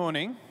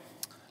Morning.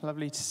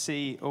 Lovely to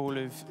see all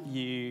of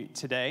you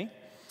today.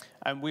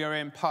 We are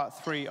in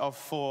part 3 of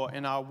 4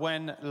 in our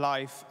When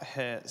Life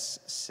Hurts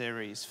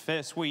series.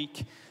 First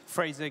week,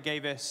 Fraser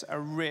gave us a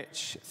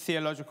rich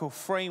theological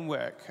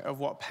framework of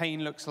what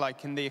pain looks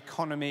like in the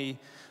economy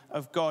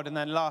of God. And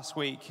then last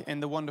week, in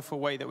the wonderful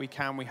way that we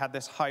had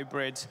this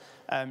hybrid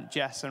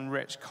Jess and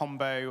Rich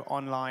combo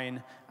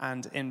online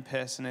and in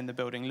person in the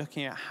building,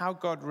 looking at how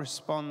God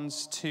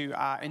responds to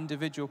our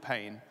individual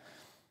pain.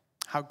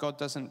 How God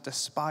doesn't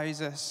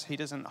despise us, he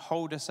doesn't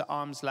hold us at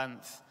arm's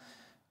length,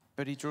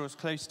 but he draws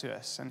close to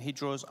us and he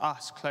draws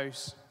us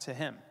close to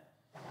him.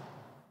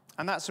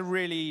 And that's a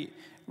really,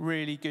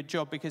 really good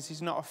job because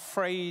he's not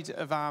afraid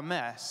of our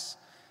mess.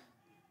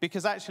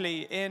 Because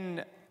actually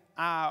in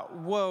our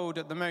world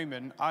at the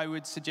moment, I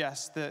would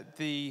suggest that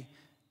the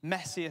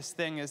messiest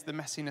thing is the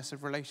messiness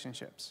of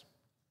relationships.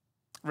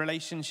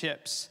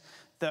 Relationships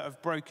that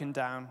have broken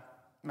down,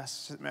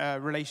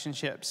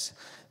 relationships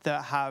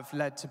that have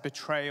led to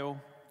betrayal,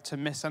 to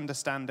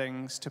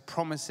misunderstandings, to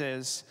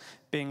promises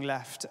being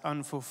left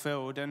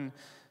unfulfilled. And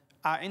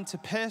our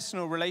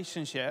interpersonal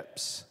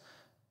relationships,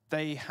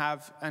 they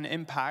have an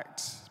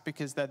impact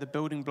because they're the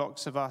building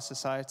blocks of our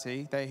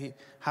society. They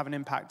have an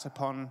impact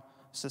upon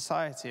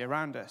society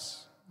around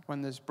us.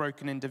 When there's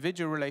broken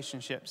individual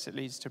relationships, it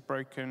leads to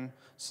broken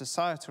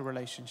societal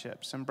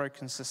relationships, and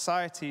broken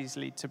societies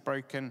lead to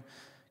broken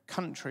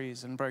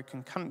countries, and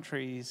broken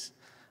countries,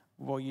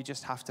 well, you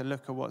just have to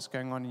look at what's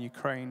going on in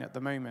Ukraine at the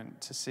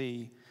moment to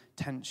see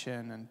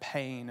tension and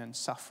pain and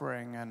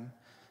suffering and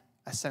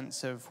a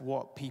sense of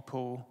what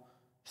people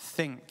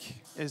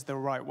think is the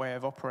right way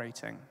of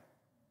operating.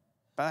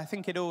 But I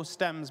think it all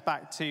stems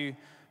back to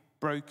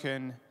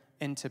broken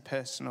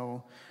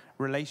interpersonal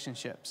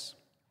relationships.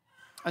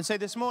 And so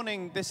this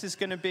morning, this is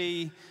going to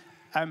be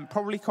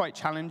probably quite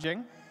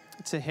challenging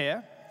to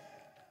hear,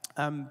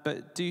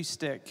 but do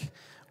stick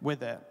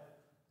with it.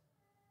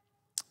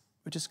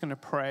 We're just going to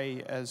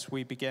pray as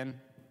we begin,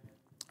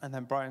 and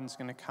then Brian's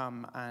going to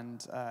come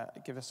and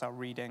give us our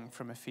reading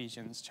from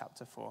Ephesians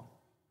chapter 4.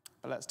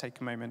 But let's take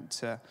a moment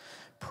to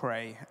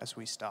pray as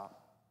we start.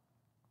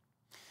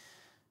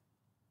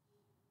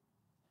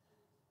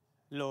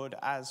 Lord,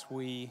 as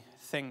we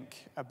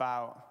think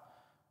about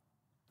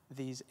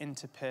these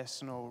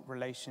interpersonal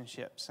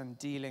relationships and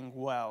dealing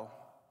well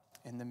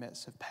in the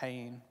midst of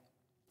pain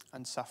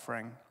and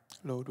suffering,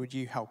 Lord, would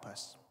you help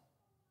us?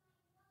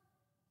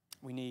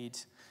 We need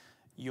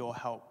your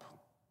help.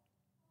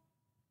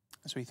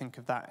 As we think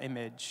of that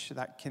image,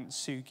 that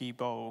kintsugi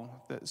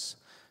bowl that's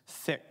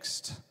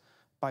fixed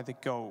by the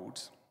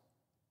gold,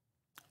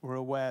 we're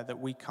aware that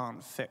we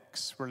can't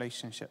fix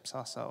relationships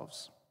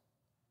ourselves.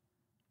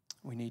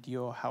 We need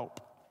your help.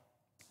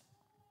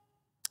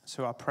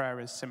 So our prayer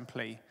is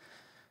simply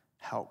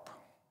help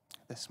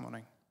this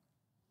morning.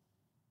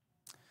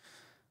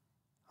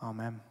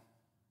 Amen.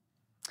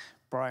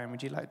 Brian,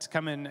 would you like to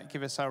come and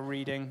give us our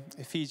reading?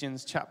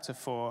 Ephesians chapter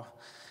 4.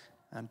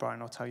 And Brian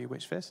will tell you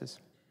which verses.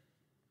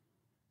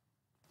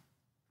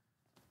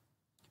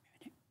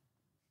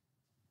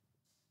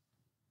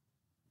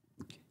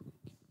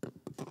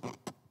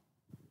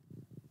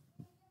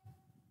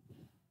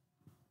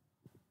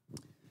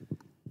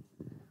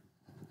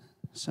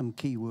 Some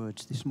key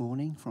words this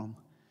morning from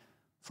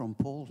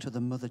Paul to the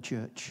mother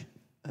church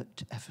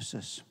at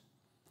Ephesus.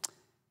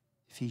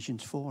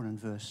 Ephesians 4 and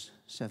verse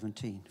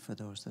 17 for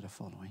those that are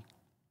following.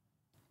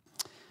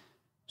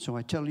 So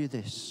I tell you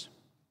this,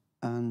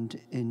 and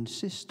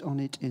insist on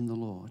it in the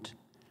Lord,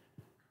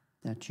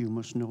 that you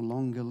must no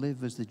longer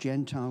live as the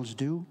Gentiles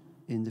do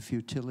in the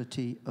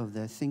futility of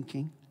their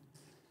thinking.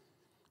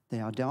 They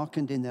are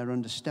darkened in their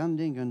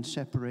understanding and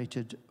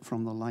separated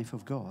from the life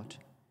of God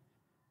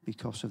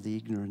because of the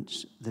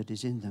ignorance that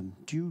is in them,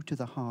 due to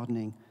the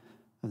hardening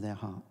of their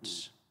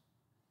hearts.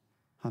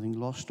 Having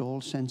lost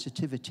all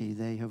sensitivity,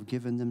 they have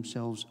given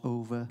themselves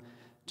over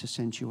to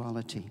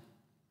sensuality,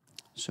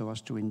 so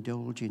as to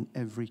indulge in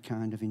every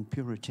kind of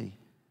impurity,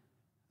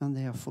 and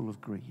they are full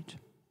of greed.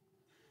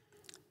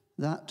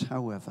 That,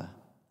 however,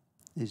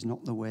 is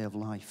not the way of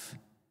life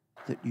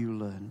that you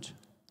learned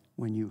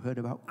when you heard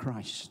about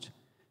Christ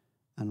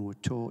and were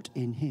taught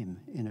in him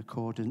in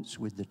accordance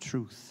with the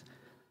truth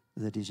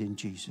that is in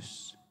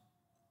Jesus.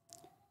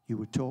 You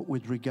were taught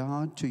with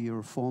regard to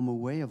your former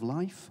way of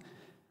life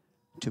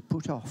to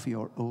put off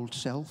your old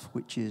self,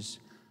 which is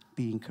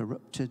being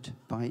corrupted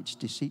by its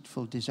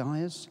deceitful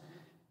desires,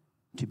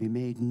 to be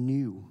made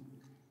new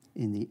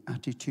in the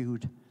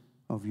attitude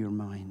of your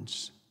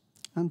minds,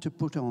 and to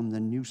put on the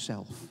new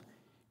self,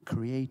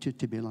 created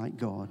to be like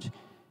God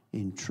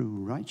in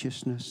true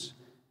righteousness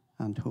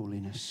and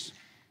holiness.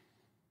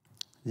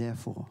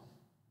 Therefore,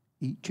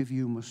 each of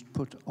you must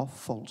put off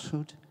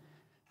falsehood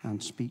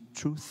and speak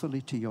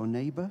truthfully to your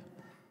neighbor,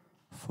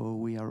 for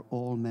we are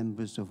all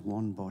members of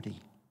one body.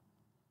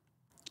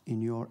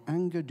 In your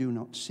anger do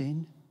not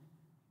sin.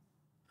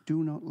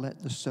 Do not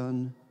let the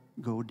sun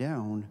go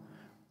down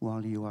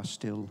while you are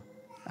still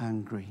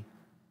angry.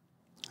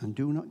 And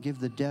do not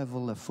give the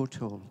devil a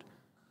foothold.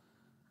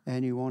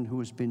 Anyone who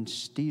has been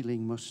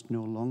stealing must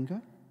no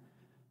longer,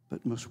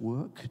 but must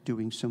work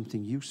doing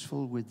something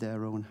useful with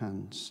their own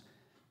hands,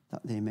 that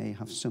they may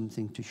have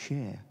something to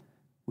share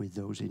with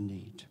those in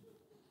need.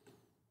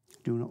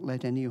 Do not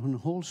let any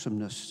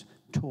unwholesomeness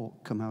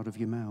talk come out of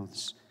your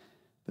mouths,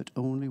 but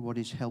only what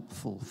is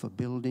helpful for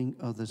building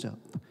others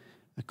up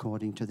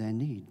according to their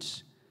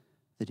needs,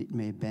 that it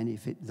may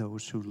benefit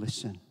those who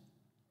listen.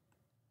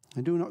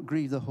 And do not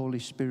grieve the Holy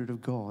Spirit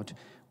of God,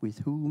 with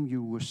whom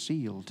you were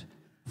sealed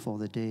for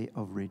the day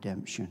of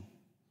redemption.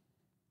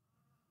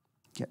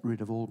 Get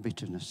rid of all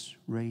bitterness,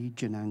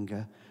 rage and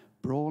anger,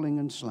 brawling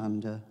and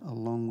slander,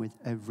 along with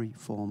every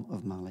form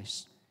of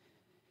malice.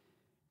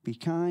 Be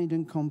kind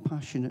and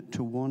compassionate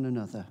to one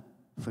another,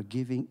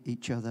 forgiving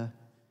each other,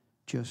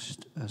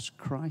 just as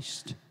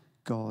Christ,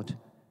 God,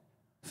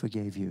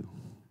 forgave you.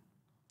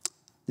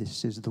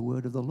 This is the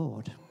word of the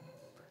Lord.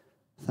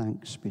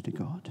 Thanks be to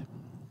God.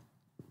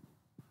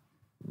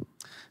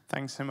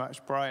 Thanks so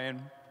much,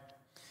 Brian.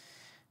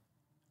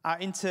 Our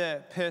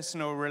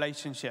interpersonal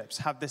relationships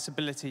have this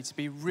ability to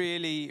be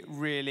really,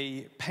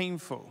 really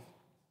painful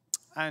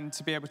and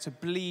to be able to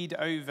bleed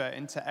over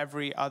into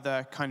every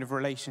other kind of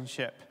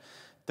relationship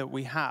that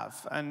we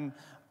have. And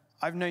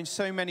I've known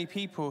so many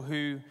people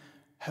who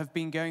have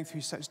been going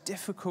through such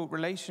difficult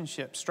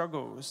relationship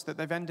struggles that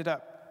they've ended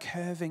up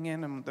curving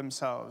in on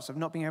themselves, of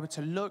not being able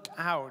to look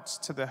out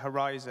to the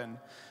horizon,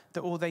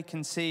 that all they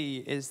can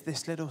see is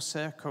this little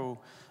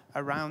circle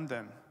around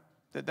them,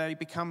 that they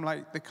become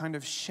like the kind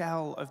of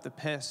shell of the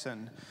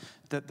person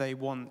that they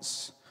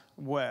once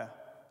were.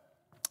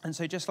 And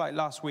so just like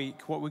last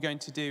week, what we're going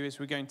to do is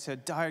we're going to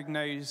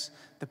diagnose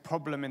the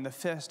problem in the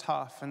first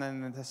half, and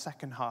then in the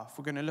second half,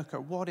 we're going to look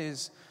at what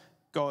is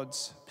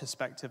God's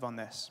perspective on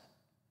this.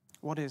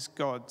 What is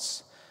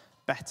God's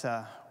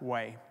better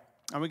way?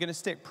 And we're going to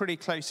stick pretty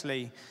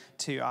closely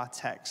to our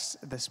text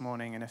this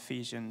morning in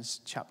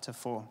Ephesians chapter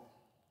 4.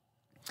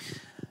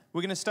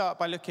 We're going to start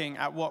by looking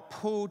at what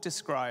Paul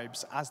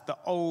describes as the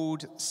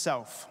old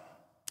self,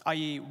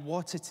 i.e.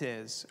 what it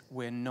is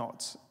we're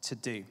not to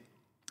do.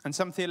 And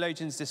some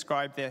theologians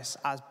describe this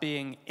as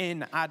being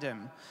in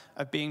Adam,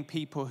 of being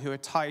people who are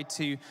tied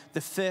to the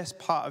first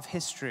part of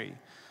history,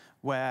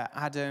 where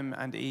Adam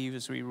and Eve,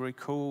 as we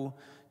recall,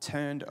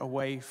 turned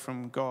away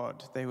from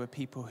God. They were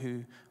people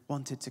who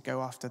wanted to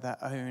go after their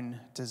own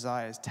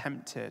desires,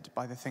 tempted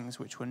by the things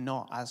which were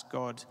not as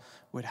God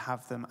would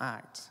have them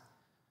act.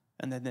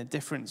 And then the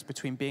difference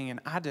between being in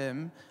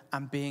Adam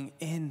and being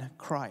in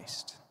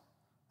Christ,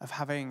 of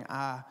having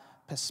our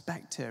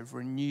perspective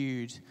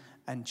renewed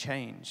and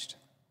changed.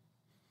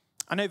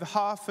 And over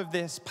half of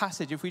this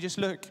passage, if we just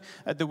look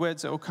at the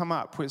words that will come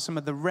up with some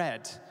of the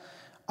red,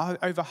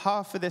 over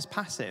half of this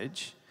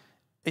passage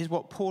is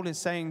what Paul is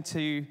saying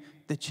to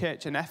the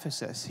church in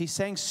Ephesus. He's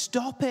saying,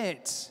 stop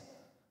it.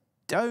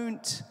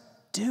 Don't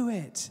do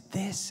it.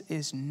 This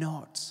is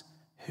not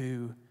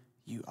who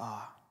you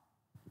are.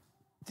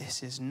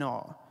 This is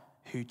not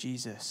who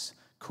Jesus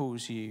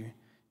calls you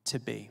to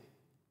be.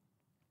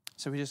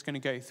 So we're just going to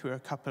go through a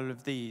couple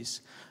of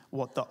these,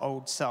 what the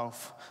old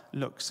self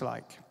looks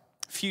like.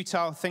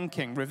 Futile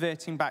thinking,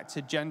 reverting back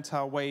to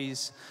Gentile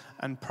ways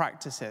and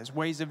practices,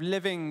 ways of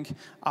living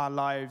our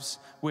lives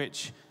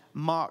which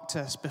marked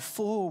us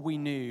before we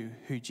knew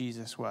who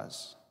Jesus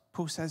was.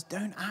 Paul says,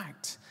 don't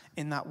act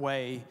in that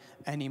way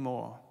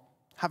anymore.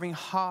 Having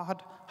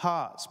hard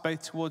hearts,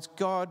 both towards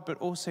God, but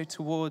also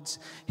towards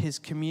his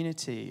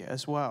community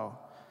as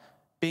well.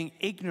 Being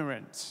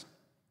ignorant,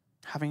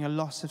 having a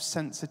loss of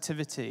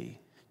sensitivity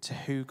to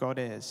who God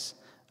is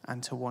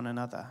and to one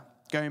another.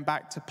 Going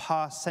back to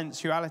past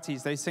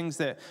sensualities, those things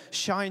that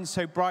shine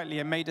so brightly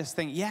and made us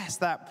think, yes,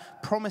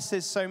 that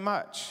promises so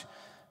much,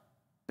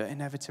 but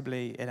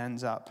inevitably it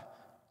ends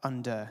up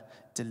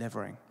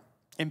under-delivering.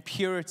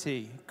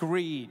 Impurity,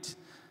 greed,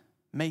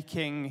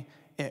 making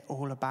it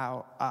all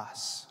about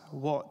us.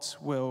 What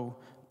will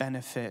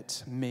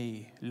benefit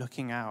me?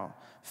 Looking out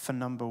for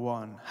number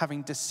one.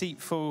 Having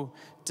deceitful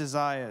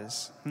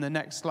desires. And the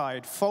next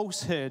slide,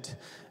 falsehood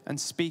and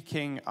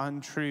speaking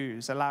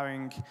untruths,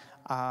 allowing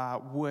our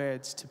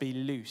words to be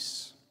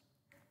loose.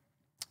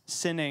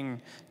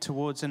 Sinning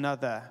towards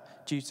another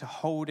due to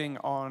holding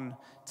on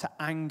to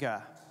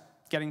anger.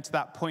 Getting to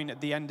that point at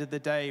the end of the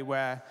day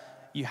where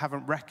you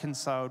haven't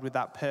reconciled with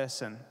that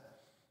person,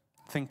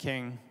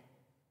 thinking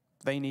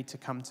they need to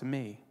come to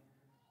me,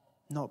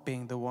 not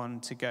being the one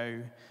to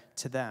go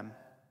to them.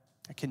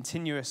 A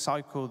continuous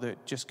cycle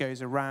that just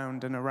goes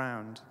around and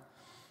around.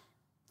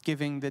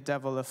 Giving the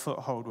devil a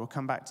foothold. We'll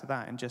come back to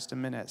that in just a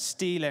minute.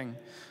 Stealing,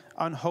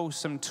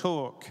 unwholesome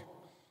talk,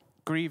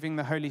 grieving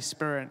the Holy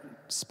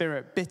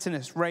Spirit,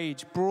 bitterness,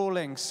 rage,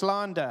 brawling,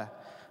 slander,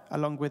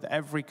 along with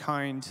every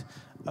kind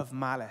of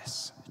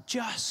malice.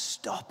 Just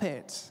stop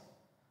it.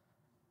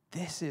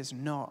 This is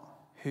not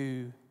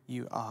who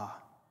you are,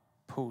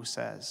 Paul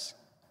says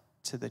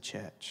to the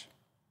church.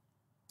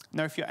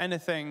 Now, if you're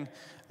anything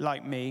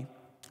like me,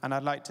 and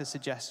I'd like to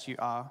suggest you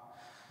are,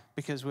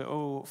 because we're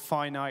all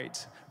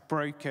finite,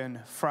 broken,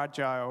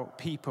 fragile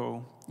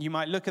people, you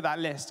might look at that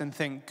list and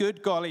think,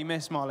 good golly,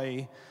 Miss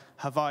Molly,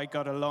 have I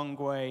got a long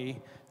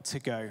way to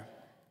go.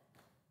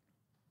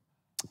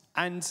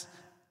 And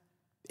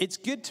it's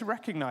good to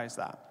recognize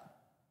that,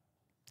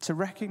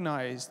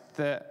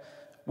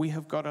 we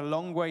have got a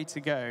long way to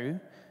go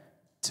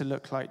to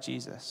look like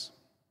Jesus.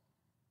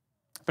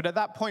 But at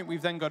that point,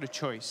 we've then got a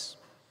choice.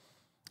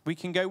 We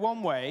can go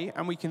one way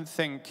and we can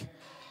think,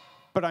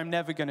 but I'm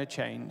never going to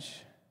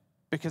change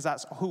because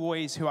that's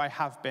always who I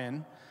have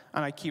been,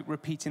 and I keep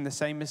repeating the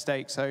same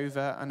mistakes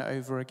over and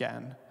over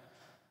again.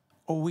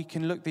 Or we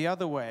can look the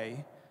other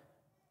way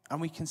and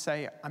we can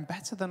say, I'm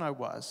better than I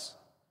was,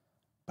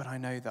 but I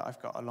know that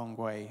I've got a long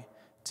way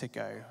to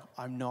go.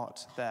 I'm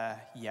not there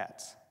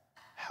yet.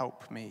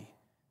 Help me,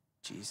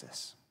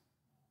 Jesus.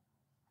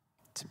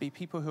 To be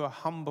people who are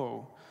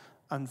humble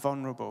and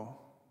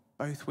vulnerable,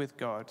 both with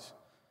God,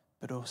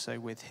 but also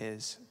with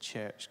his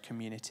church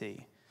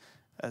community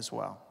as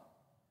well.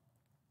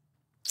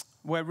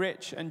 Where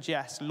Rich and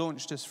Jess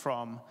launched us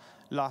from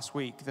last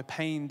week, the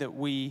pain that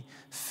we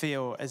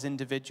feel as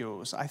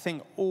individuals, I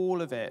think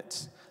all of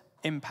it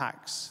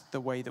impacts the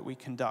way that we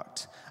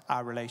conduct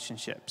our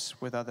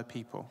relationships with other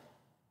people.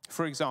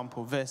 For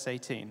example, verse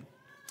 18.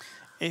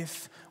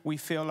 If we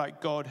feel like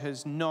God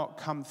has not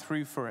come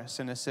through for us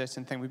in a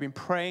certain thing, we've been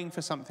praying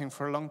for something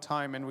for a long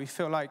time and we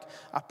feel like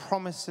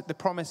the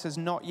promise has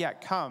not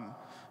yet come,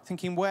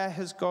 thinking, where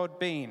has God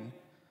been?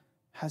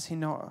 Has he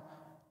not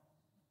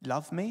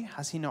loved me?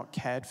 Has he not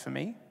cared for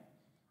me?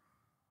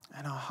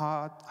 And our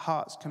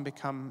hearts can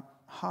become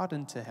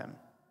hardened to him.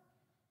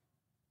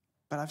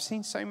 But I've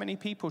seen so many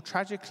people,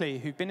 tragically,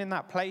 who've been in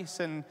that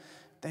place and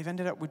they've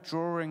ended up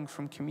withdrawing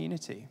from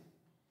community.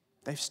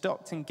 They've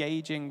stopped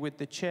engaging with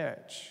the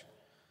church.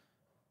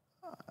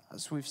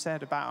 As we've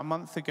said about a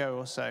month ago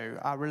or so,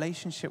 our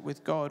relationship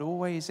with God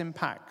always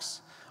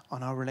impacts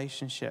on our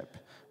relationship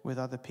with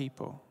other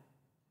people.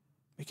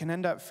 We can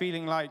end up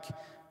feeling like,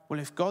 well,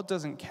 if God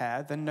doesn't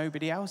care, then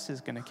nobody else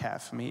is going to care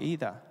for me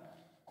either.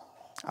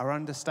 Our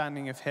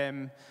understanding of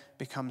him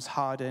becomes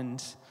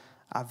hardened.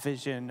 Our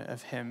vision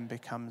of him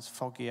becomes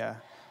foggier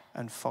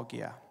and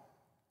foggier.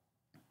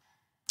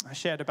 I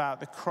shared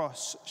about the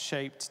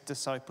cross-shaped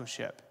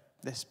discipleship.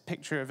 This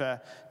picture of a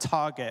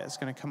target is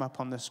going to come up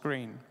on the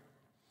screen.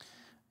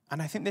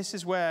 And I think this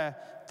is where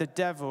the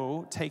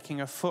devil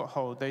taking a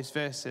foothold, those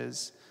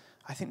verses,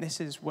 I think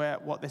this is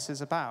what this is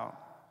about.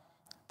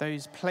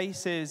 Those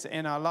places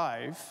in our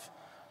life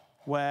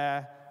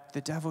where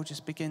the devil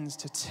just begins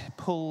to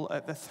pull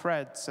at the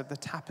threads of the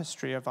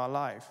tapestry of our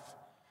life.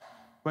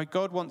 Where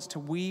God wants to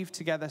weave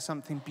together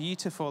something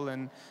beautiful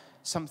and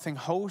something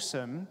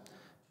wholesome,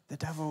 the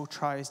devil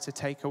tries to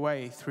take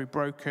away through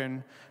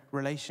broken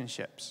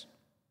relationships.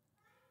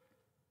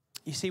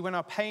 You see, when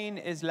our pain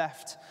is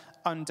left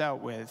undealt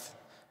with,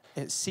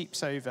 it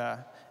seeps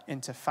over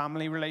into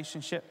family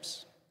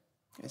relationships.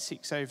 It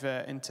seeps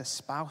over into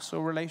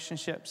spousal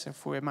relationships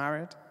if we're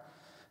married,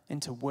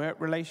 into work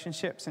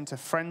relationships, into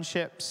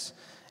friendships.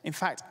 In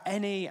fact,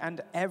 any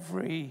and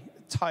every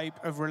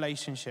type of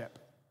relationship.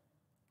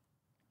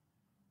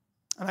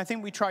 And I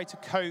think we try to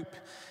cope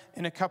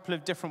in a couple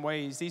of different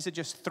ways. These are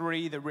just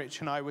three that Rich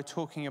and I were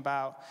talking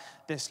about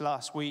this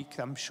last week.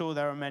 I'm sure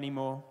there are many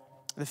more.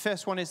 The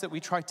first one is that we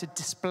try to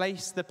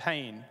displace the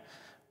pain.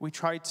 We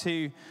try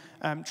to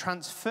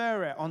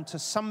transfer it onto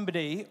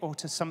somebody or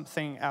to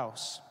something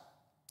else.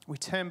 We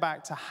turn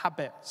back to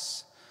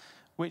habits,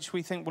 which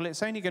we think, well,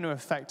 it's only going to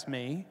affect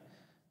me.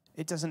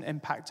 It doesn't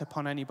impact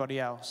upon anybody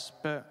else.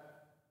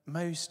 But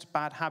most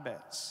bad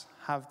habits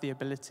have the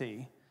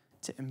ability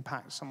to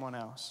impact someone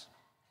else.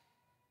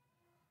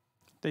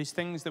 Those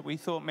things that we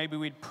thought maybe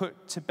we'd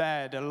put to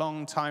bed a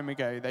long time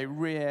ago, they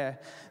rear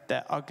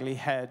their ugly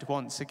head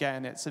once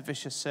again. It's a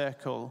vicious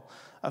circle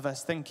of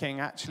us thinking,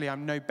 actually,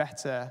 I'm no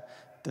better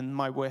than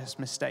my worst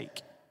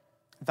mistake.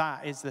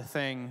 That is the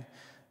thing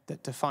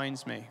that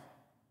defines me.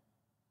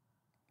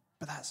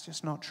 But that's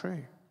just not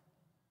true.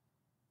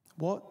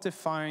 What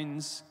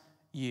defines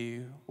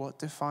you, what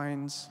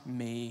defines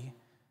me,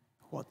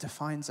 what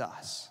defines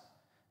us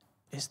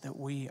is that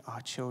we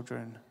are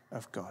children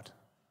of God.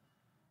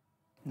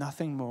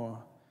 Nothing more,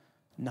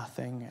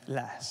 nothing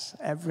less.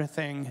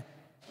 Everything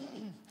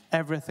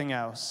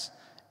else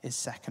is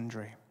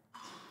secondary.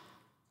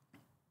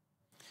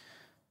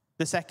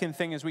 The second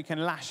thing is we can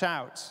lash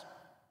out.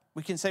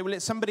 We can say, well,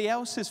 it's somebody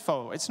else's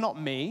fault. It's not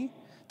me.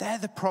 They're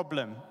the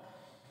problem.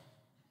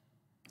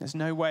 There's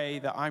no way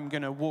that I'm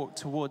going to walk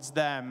towards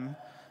them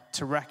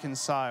to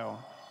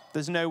reconcile.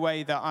 There's no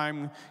way that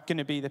I'm going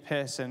to be the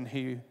person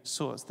who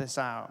sorts this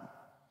out.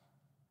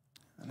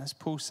 And as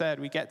Paul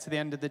said, we get to the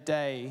end of the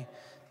day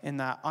in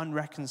that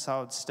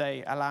unreconciled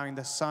state, allowing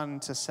the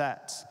sun to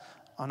set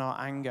on our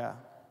anger.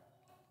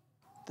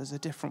 There's a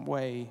different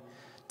way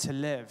to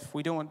live.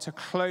 We don't want to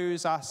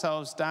close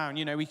ourselves down.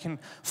 You know, we can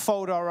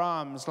fold our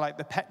arms like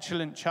the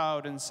petulant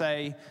child and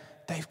say,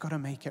 they've got to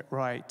make it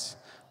right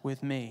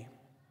with me.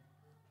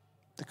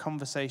 The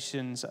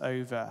conversation's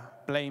over,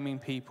 blaming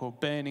people,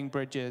 burning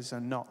bridges,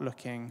 and not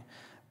looking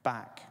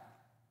back.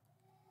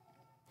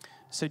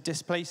 So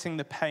displacing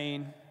the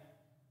pain,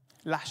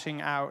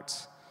 lashing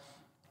out.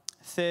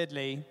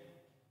 Thirdly,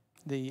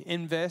 the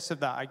inverse of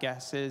that, I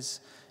guess,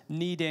 is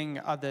needing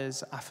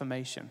others'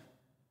 affirmation.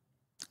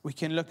 We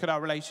can look at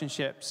our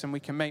relationships and we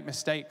can make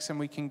mistakes and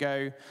we can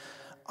go,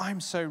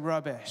 I'm so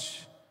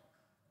rubbish,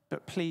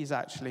 but please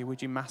actually,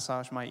 would you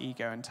massage my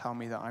ego and tell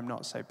me that I'm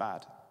not so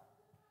bad?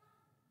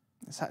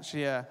 It's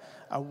actually a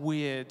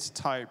weird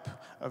type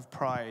of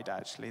pride,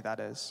 actually, that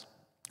is.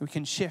 We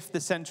can shift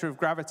the center of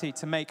gravity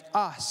to make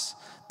us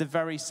the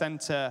very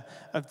center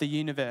of the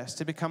universe,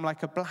 to become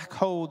like a black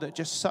hole that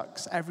just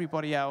sucks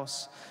everybody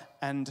else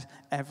and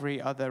every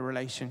other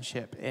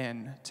relationship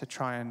in to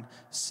try and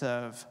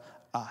serve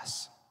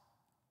us.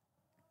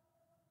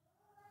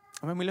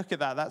 And when we look at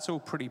that, that's all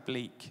pretty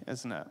bleak,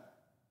 isn't it?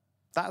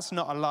 That's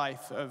not a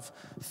life of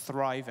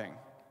thriving.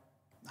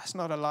 That's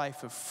not a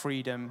life of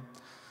freedom.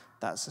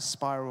 That's a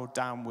spiral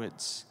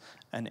downwards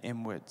and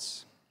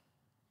inwards.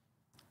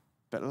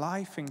 But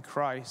life in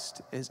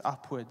Christ is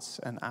upwards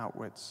and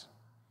outwards,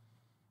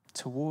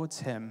 towards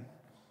him,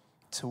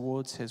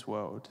 towards his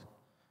world,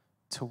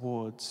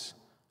 towards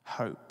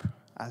hope,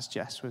 as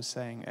Jess was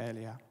saying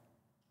earlier.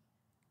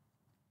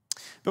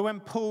 But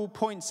when Paul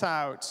points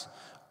out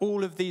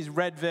all of these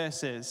red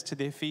verses to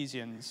the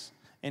Ephesians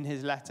in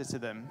his letter to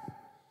them,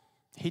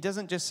 he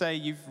doesn't just say,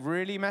 you've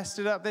really messed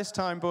it up this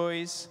time,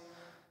 boys.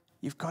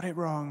 You've got it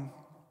wrong.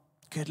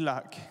 Good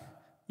luck.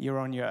 You're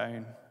on your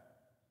own.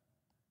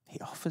 He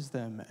offers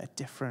them a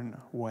different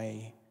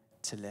way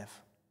to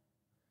live.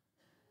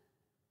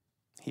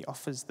 He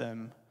offers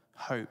them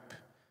hope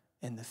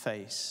in the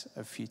face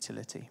of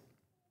futility.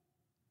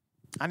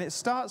 And it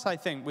starts, I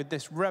think, with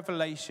this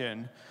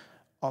revelation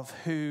of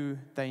who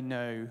they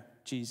know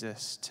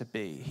Jesus to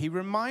be. He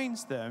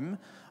reminds them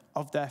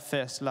of their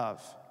first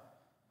love.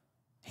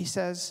 He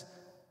says,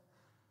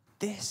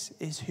 this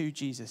is who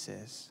Jesus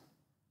is.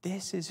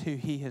 This is who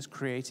he has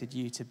created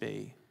you to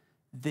be.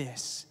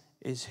 This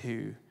is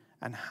who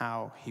and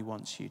how he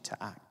wants you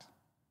to act.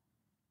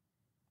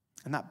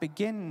 And that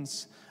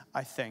begins,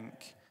 I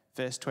think,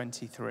 verse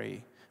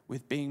 23,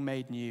 with being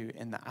made new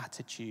in the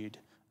attitude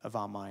of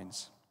our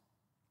minds.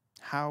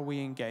 How we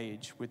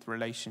engage with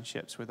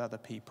relationships with other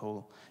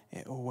people,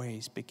 it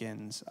always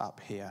begins up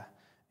here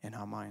in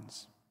our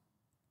minds.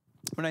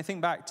 When I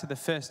think back to the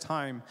first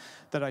time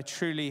that I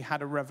truly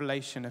had a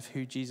revelation of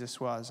who Jesus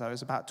was, I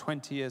was about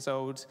 20 years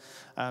old.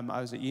 I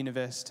was at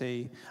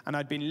university, and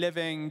I'd been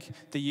living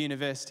the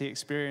university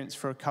experience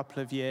for a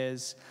couple of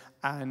years,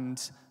 and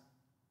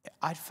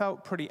I'd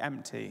felt pretty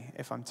empty,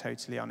 if I'm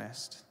totally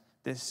honest.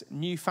 This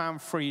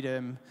newfound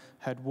freedom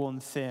had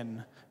worn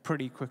thin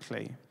pretty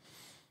quickly.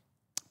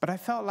 But I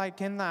felt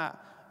like in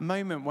that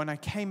moment when I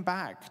came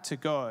back to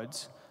God,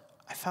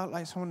 I felt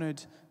like someone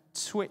had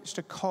switched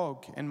a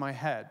cog in my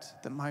head,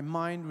 that my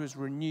mind was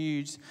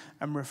renewed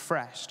and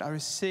refreshed. I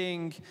was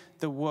seeing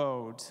the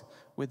world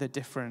with a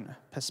different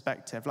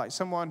perspective, like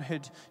someone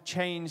had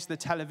changed the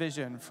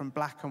television from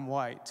black and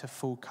white to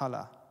full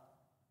color.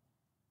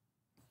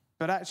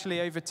 But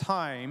actually, over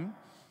time,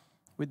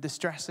 with the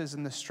stresses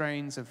and the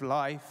strains of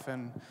life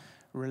and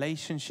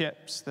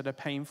relationships that are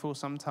painful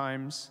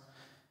sometimes,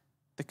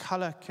 the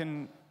color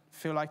can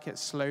feel like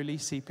it's slowly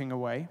seeping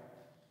away.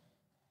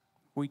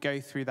 We go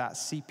through that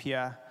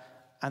sepia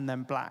and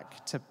then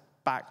back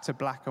to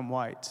black and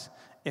white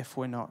if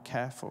we're not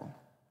careful.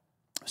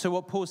 So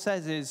what Paul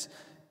says is,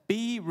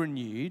 be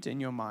renewed in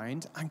your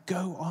mind and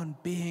go on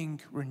being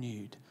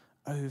renewed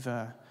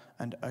over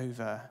and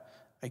over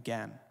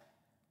again.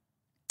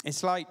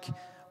 It's like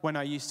when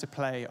I used to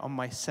play on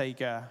my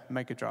Sega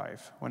Mega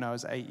Drive when I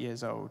was 8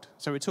 years old.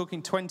 So we're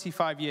talking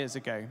 25 years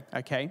ago,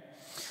 okay?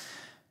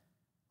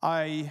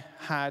 I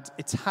had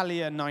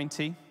Italia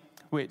 90,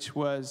 which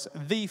was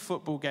the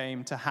football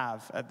game to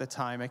have at the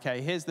time.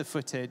 Okay, here's the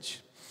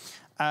footage.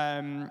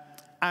 And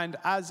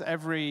as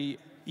every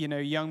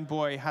young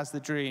boy has the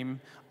dream,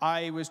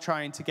 I was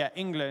trying to get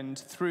England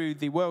through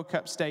the World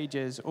Cup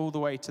stages all the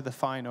way to the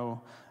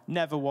final.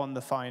 Never won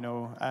the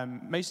final,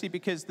 mostly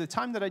because the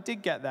time that I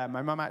did get there,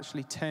 my mum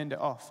actually turned it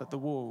off at the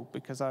wall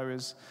because I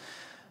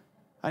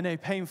know,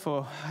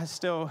 painful.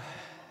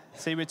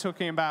 See, we're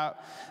talking about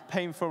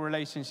painful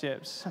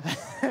relationships.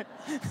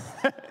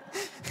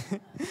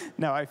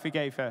 No, I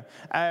forgave her.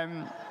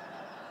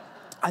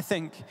 I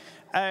think,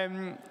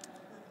 but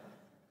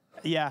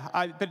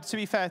to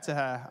be fair to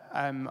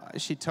her,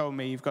 she told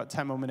me, you've got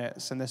 10 more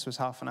minutes, and this was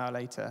half an hour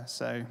later.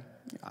 So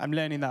I'm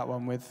learning that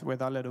one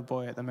with our little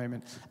boy at the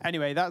moment.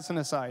 Anyway, that's an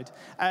aside.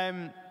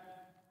 I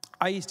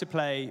used to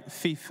play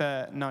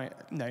FIFA, no,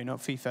 not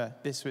FIFA.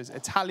 This was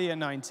Italia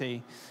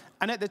 90.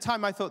 And at the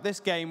time, I thought this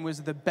game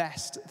was the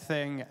best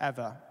thing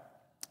ever.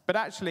 But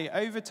actually,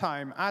 over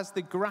time, as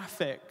the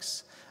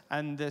graphics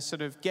and the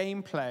sort of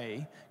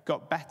gameplay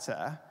got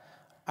better,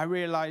 I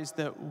realized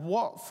that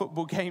what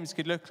football games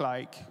could look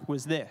like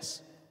was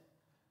this.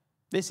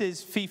 This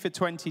is FIFA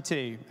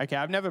 22. Okay,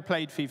 I've never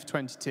played FIFA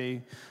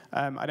 22.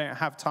 I don't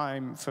have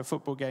time for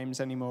football games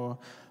anymore.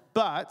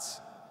 But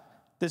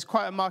there's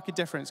quite a marked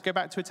difference. Go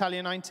back to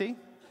Italia 90.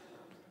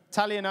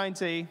 Italia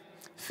 90,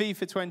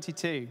 FIFA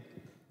 22.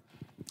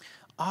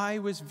 I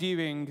was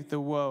viewing the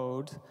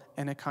world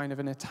in a kind of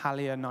an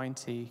Italia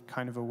 90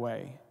 kind of a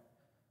way.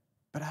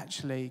 But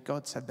actually,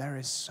 God said there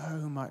is so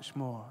much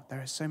more.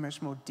 There is so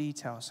much more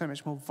detail, so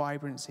much more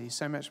vibrancy,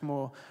 so much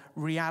more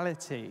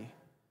reality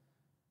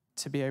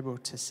to be able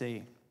to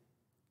see.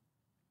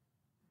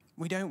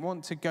 We don't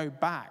want to go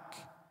back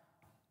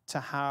to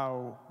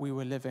how we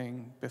were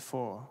living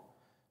before.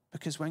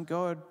 Because when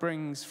God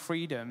brings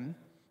freedom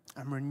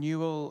and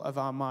renewal of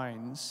our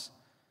minds,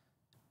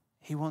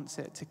 he wants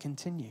it to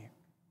continue.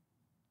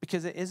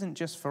 Because it isn't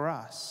just for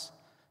us,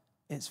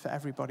 it's for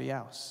everybody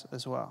else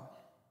as well.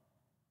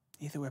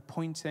 Either we're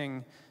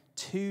pointing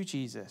to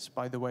Jesus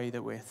by the way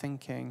that we're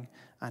thinking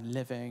and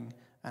living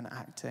and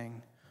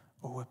acting,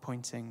 or we're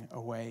pointing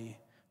away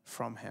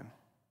from him.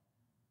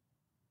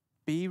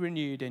 Be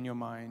renewed in your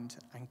mind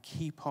and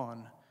keep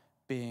on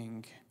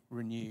being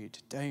renewed.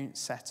 Don't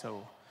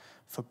settle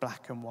for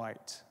black and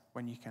white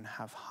when you can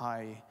have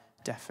high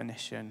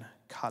definition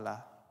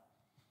color.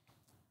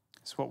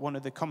 It's what one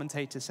of the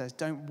commentators says: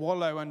 don't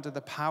wallow under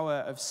the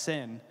power of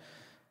sin,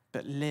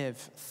 but live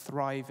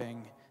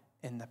thriving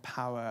in the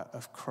power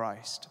of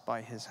Christ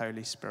by his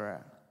Holy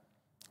Spirit,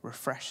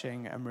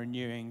 refreshing and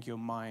renewing your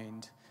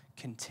mind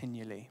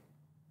continually.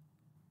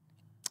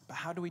 But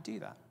how do we do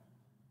that?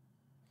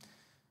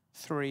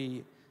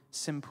 3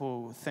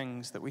 simple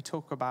things that we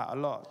talk about a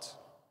lot.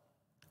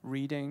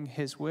 Reading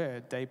his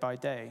word day by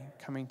day,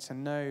 coming to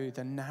know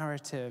the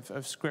narrative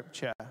of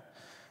Scripture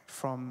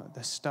from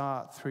the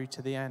start through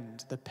to the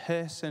end, the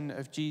person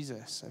of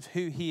Jesus, of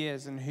who he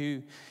is and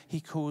who he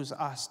calls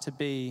us to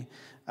be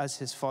as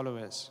his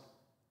followers,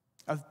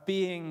 of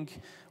being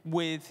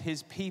with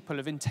his people,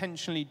 of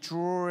intentionally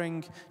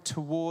drawing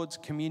towards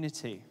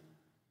community,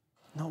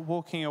 not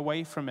walking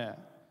away from it,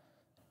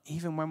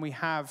 even when we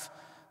have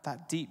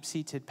that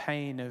deep-seated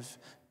pain of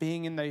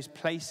being in those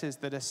places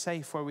that are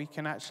safe where we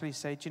can actually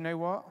say, do you know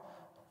what?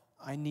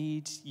 I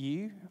need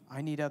you.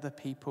 I need other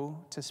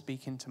people to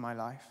speak into my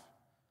life.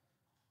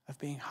 Of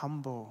being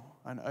humble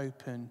and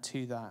open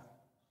to that.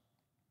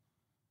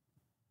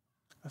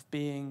 Of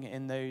being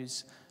in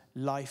those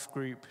life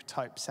group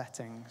type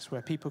settings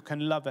where people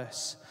can love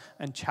us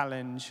and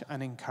challenge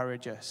and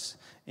encourage us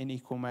in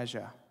equal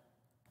measure.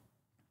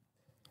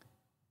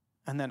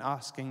 And then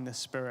asking the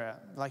Spirit,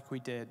 like we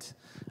did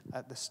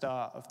at the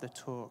start of the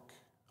talk,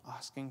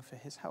 asking for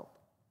his help.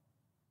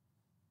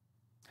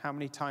 How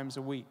many times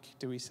a week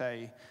do we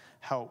say,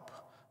 help,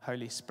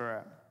 Holy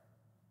Spirit?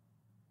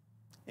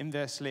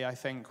 Inversely, I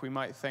think we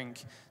might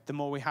think the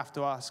more we have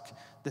to ask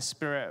the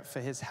Spirit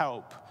for his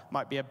help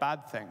might be a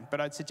bad thing.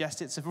 But I'd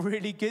suggest it's a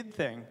really good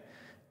thing.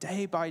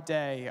 Day by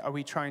day, are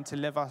we trying to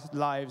live our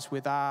lives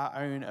with our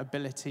own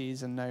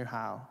abilities and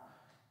know-how?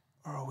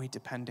 Or are we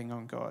depending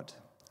on God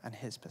and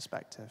his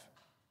perspective?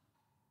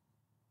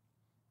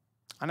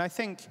 And I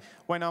think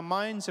when our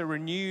minds are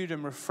renewed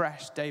and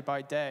refreshed day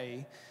by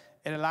day,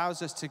 it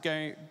allows us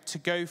to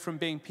go from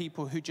being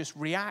people who just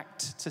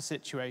react to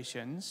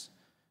situations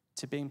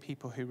to being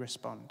people who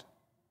respond.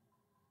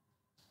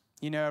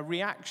 You know, a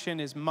reaction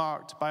is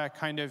marked by a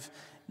kind of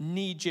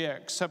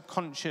knee-jerk,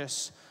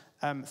 subconscious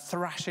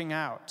thrashing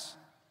out,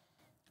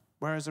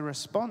 whereas a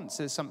response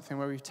is something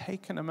where we've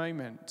taken a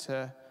moment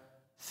to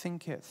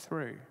think it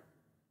through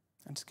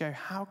and to go,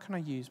 how can I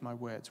use my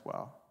words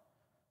well?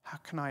 How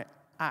can I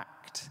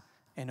act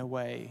in a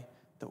way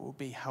that will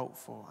be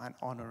helpful and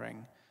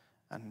honoring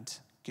and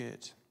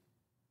good?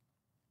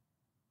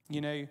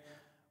 You know,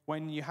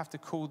 when you have to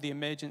call the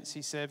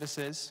emergency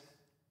services,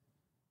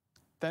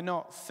 they're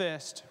not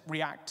first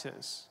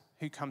reactors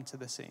who come to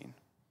the scene.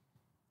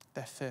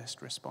 They're first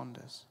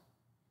responders.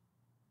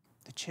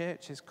 The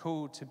church is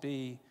called to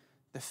be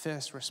the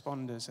first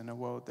responders in a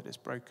world that is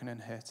broken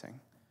and hurting,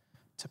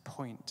 to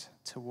point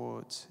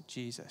towards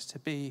Jesus, to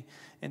be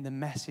in the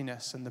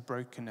messiness and the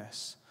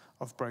brokenness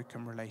of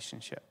broken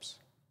relationships.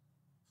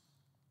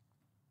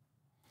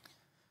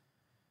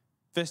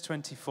 Verse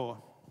 24.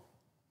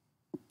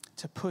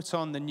 To put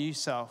on the new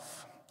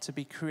self, to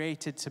be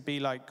created to be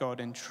like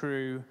God in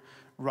true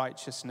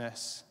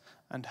righteousness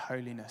and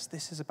holiness.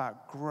 This is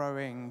about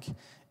growing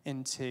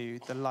into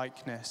the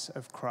likeness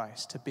of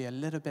Christ, to be a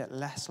little bit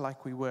less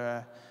like we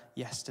were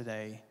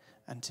yesterday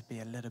and to be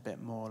a little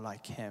bit more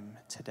like him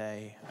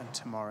today and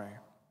tomorrow.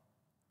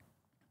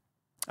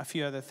 A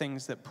few other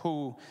things that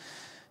Paul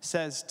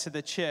says to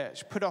the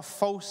church: put off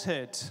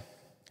falsehood,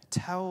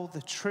 tell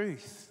the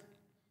truth.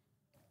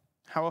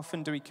 How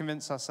often do we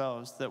convince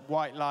ourselves that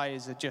white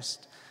lies are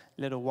just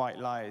little white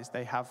lies?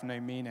 They have no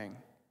meaning.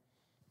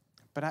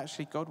 But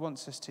actually, God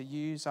wants us to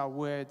use our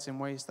words in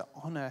ways that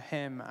honor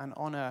him and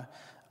honor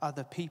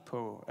other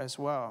people as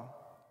well.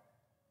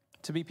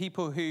 To be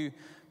people who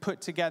put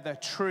together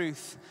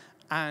truth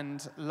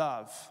and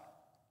love.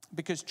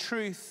 Because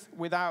truth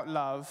without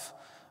love,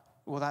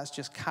 well, that's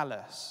just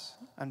callous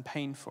and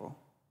painful.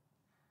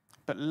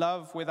 But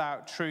love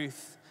without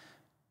truth,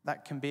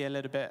 that can be a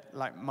little bit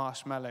like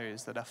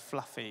marshmallows that are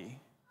fluffy,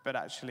 but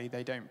actually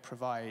they don't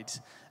provide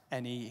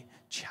any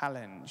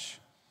challenge.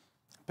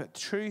 But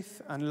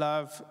truth and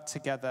love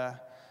together,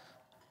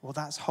 well,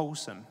 that's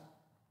wholesome.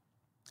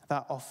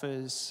 That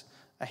offers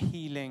a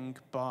healing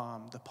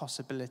balm, the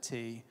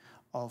possibility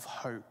of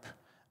hope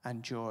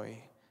and joy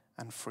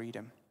and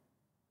freedom.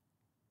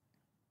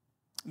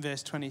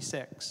 Verse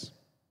 26,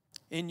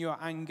 in your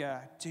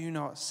anger, do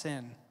not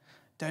sin.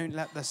 Don't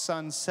let the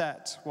sun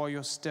set while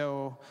you're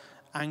still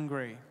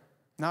angry.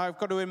 Now, I've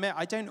got to admit,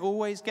 I don't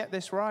always get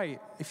this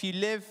right. If you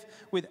live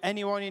with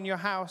anyone in your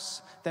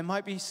house, there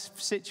might be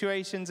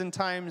situations and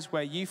times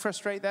where you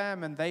frustrate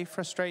them and they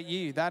frustrate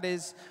you. That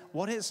is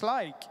what it's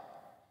like.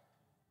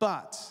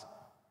 But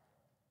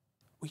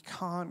we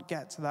can't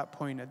get to that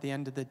point at the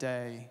end of the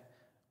day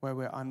where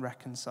we're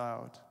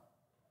unreconciled.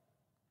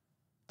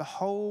 The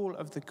whole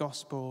of the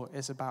gospel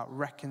is about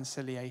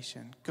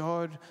reconciliation.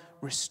 God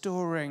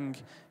restoring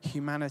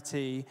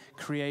humanity,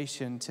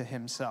 creation to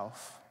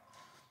himself.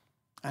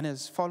 And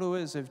as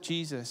followers of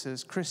Jesus,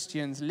 as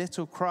Christians,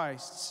 little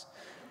Christs,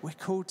 we're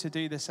called to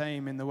do the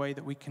same in the way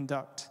that we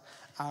conduct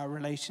our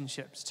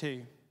relationships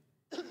too.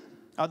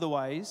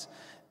 Otherwise,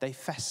 they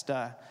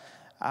fester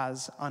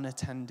as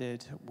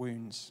unattended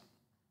wounds.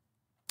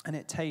 And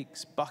it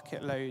takes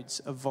bucket loads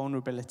of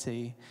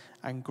vulnerability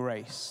and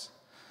grace.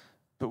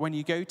 But when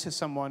you go to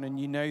someone and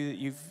you know that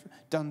you've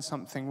done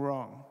something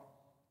wrong,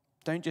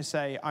 don't just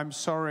say, I'm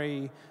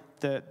sorry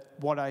that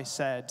what I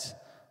said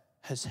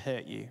has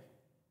hurt you.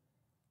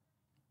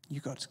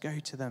 You've got to go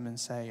to them and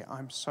say,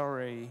 I'm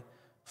sorry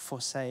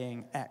for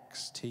saying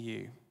X to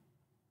you.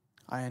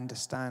 I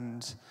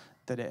understand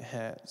that it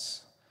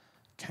hurts.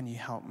 Can you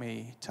help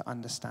me to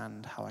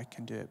understand how I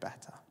can do it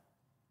better?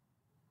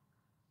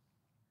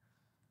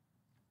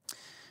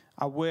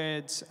 Our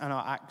words and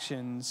our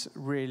actions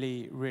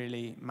really,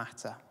 really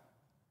matter.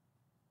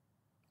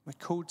 We're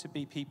called to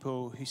be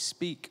people who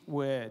speak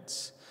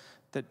words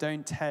that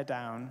don't tear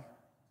down,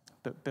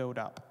 but build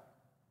up.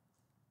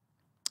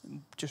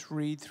 Just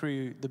read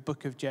through the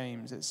book of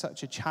James. It's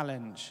such a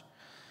challenge.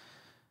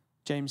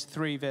 James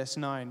 3, verse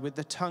 9. With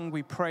the tongue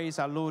we praise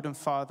our Lord and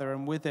Father,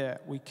 and with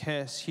it we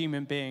curse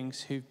human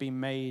beings who've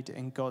been made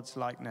in God's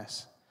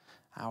likeness.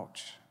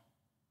 Ouch.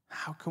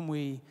 How can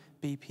we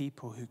be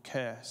people who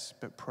curse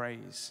but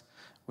praise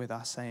with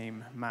our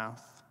same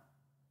mouth?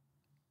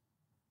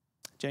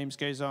 James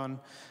goes on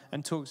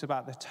and talks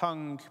about the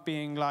tongue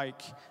being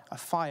like a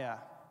fire.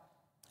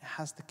 It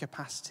has the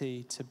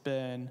capacity to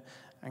burn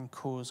and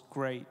cause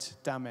great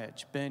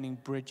damage, burning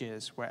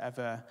bridges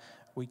wherever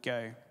we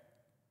go.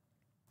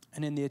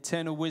 And in the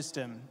eternal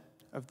wisdom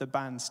of the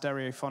band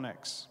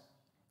Stereophonics,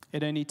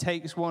 it only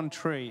takes one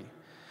tree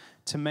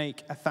to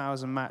make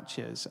 1,000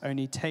 matches,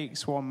 only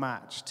takes one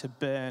match to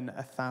burn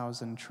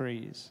 1,000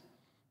 trees.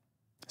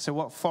 So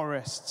what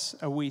forests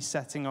are we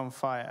setting on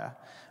fire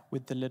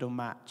with the little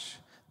match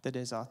that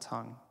is our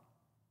tongue?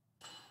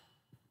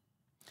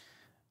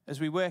 As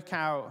we work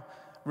out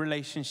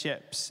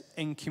relationships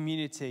in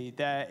community,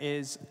 there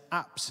is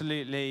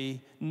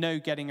absolutely no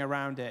getting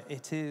around it.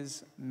 It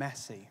is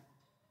messy.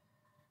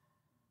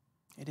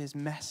 It is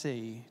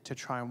messy to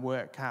try and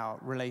work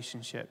out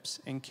relationships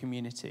in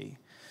community.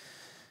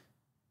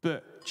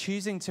 But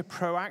choosing to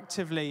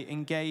proactively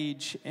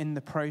engage in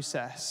the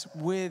process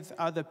with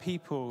other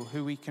people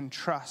who we can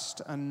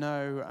trust and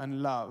know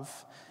and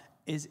love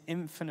is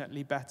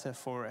infinitely better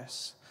for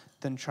us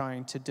than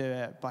trying to do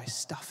it by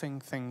stuffing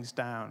things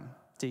down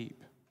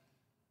deep.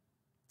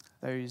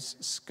 Those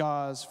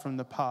scars from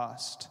the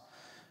past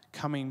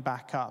coming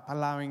back up,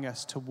 allowing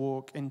us to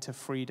walk into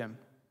freedom,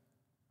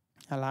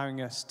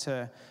 allowing us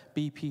to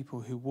be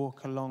people who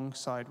walk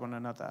alongside one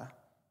another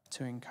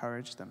to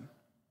encourage them.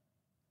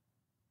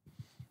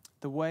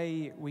 The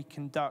way we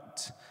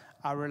conduct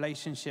our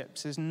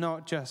relationships is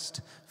not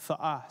just for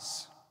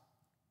us,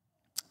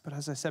 but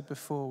as I said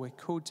before, we're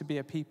called to be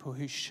a people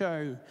who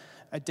show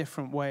a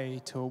different way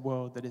to a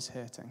world that is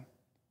hurting.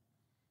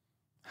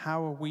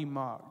 How are we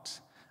marked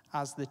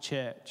as the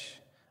church,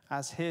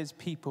 as his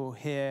people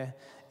here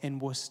in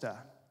Worcester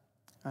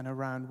and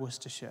around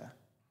Worcestershire?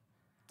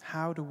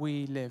 How do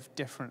we live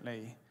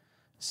differently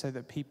so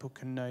that people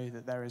can know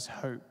that there is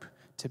hope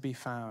to be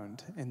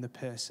found in the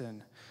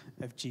person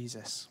of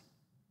Jesus?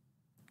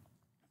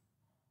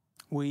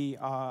 We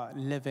are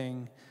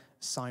living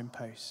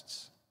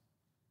signposts.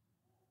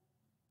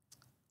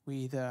 We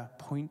either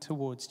point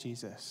towards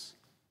Jesus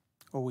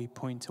or we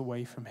point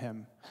away from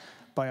him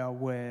by our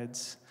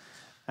words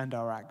and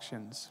our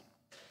actions.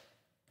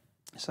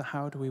 So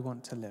how do we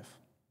want to live?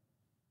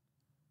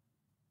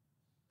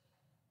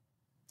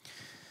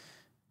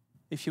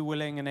 If you're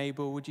willing and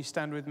able, would you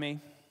stand with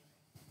me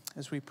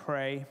as we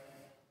pray?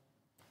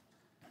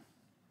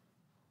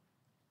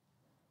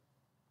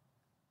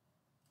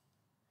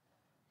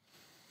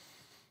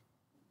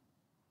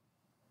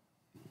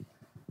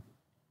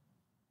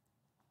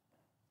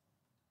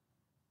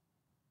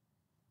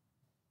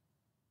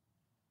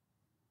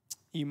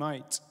 You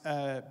might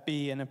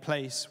be in a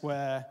place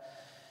where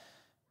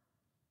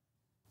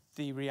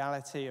the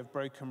reality of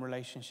broken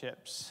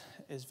relationships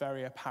is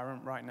very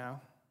apparent right now.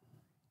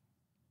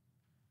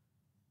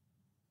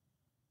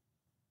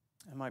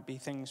 It might be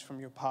things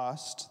from your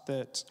past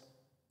that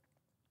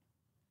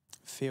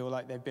feel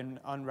like they've been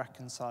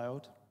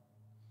unreconciled.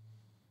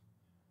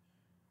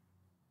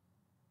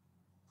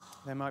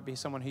 There might be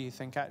someone who you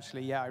think,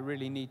 actually, yeah, I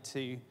really need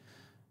to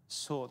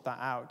sort that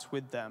out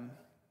with them.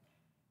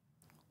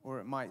 Or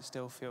it might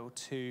still feel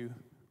too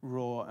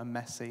raw and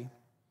messy.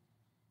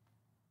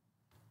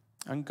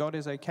 And God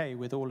is okay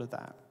with all of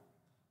that.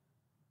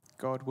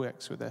 God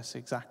works with us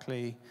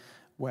exactly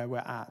where we're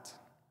at.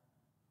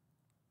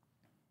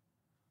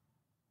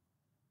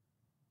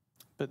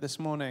 But this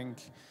morning,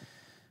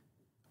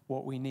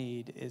 what we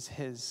need is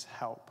his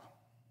help.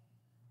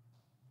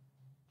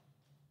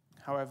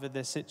 However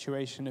this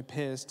situation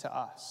appears to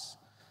us,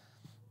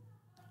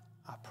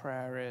 our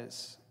prayer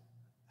is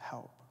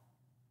help.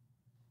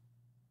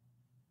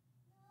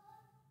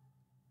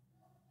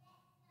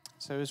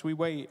 So as we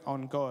wait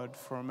on God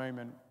for a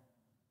moment,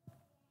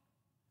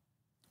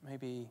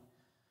 maybe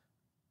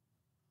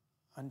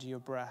under your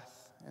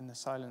breath, in the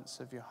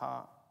silence of your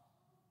heart,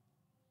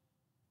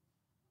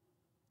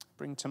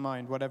 bring to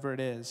mind whatever it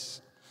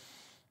is,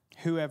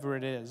 whoever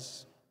it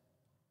is,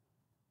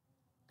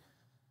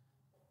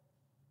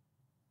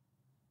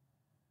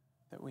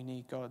 that we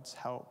need God's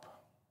help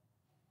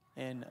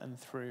in and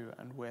through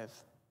and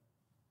with.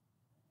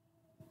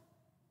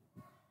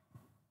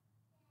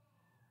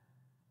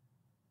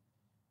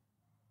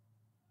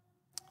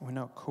 We're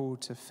not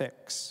called to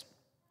fix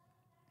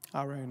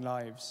our own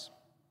lives.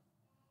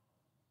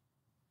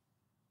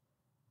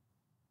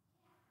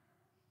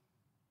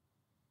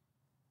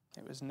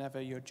 It was never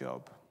your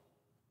job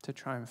to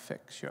try and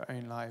fix your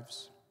own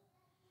lives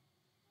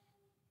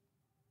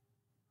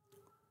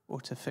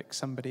or to fix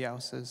somebody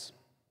else's.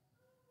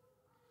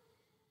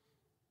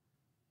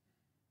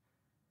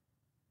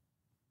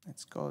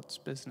 It's God's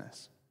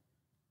business.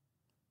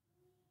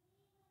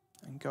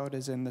 And God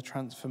is in the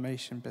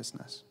transformation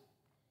business.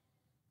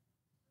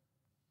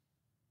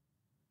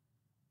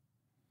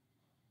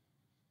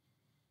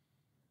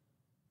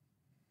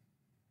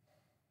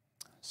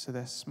 So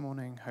this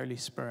morning, Holy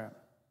Spirit,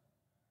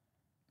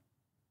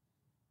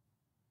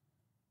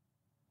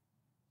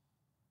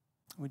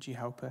 would you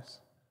help us?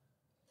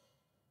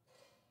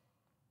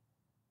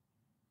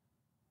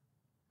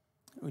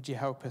 Would you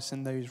help us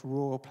in those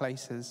raw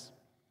places?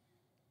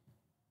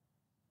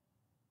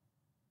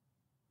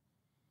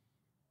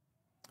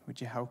 Would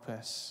you help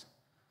us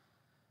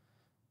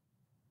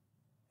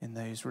in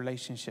those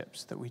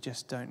relationships that we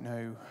just don't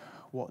know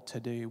what to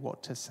do,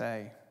 what to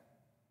say,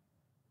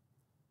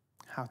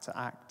 how to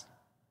act?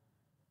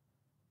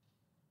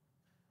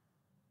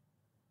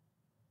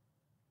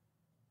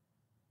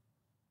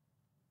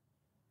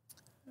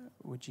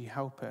 Would you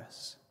help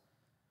us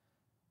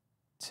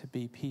to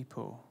be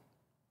people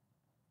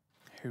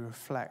who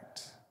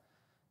reflect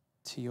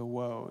to your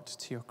world,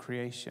 to your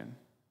creation,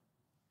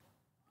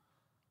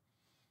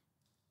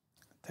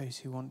 those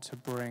who want to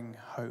bring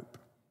hope?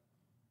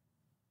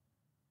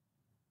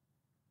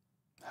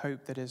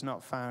 Hope that is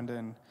not found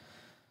in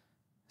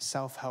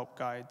self-help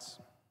guides,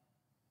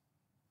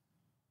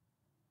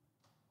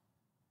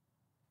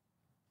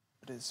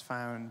 but is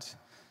found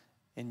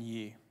in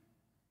you,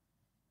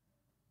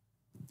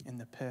 in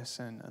the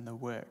person and the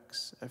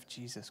works of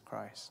Jesus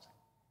Christ,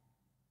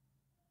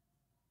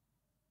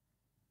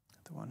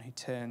 the one who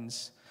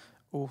turns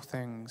all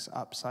things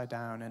upside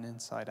down and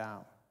inside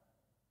out.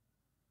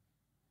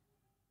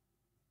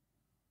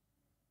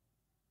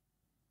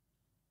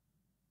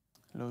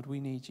 Lord, we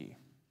need you.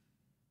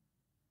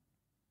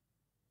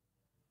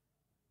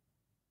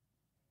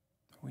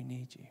 We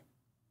need you.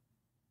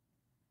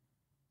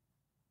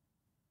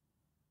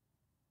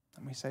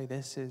 And we say,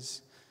 this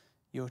is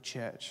your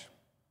church.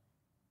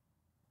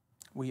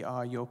 We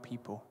are your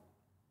people.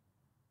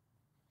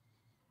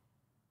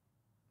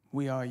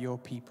 We are your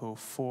people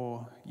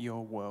for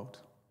your world.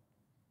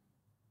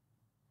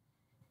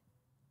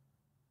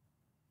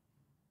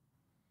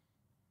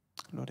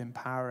 Lord,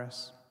 empower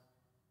us,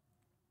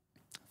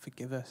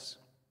 forgive us,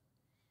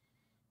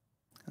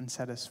 and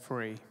set us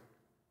free.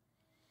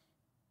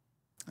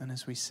 And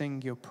as we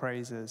sing your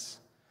praises,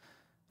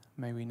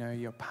 may we know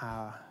your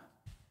power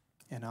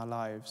in our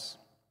lives.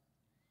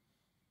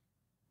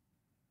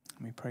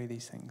 And we pray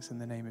these things in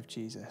the name of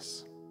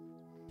Jesus,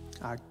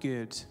 our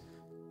good,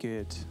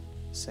 good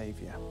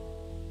Savior.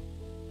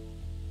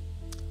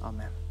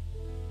 Amen.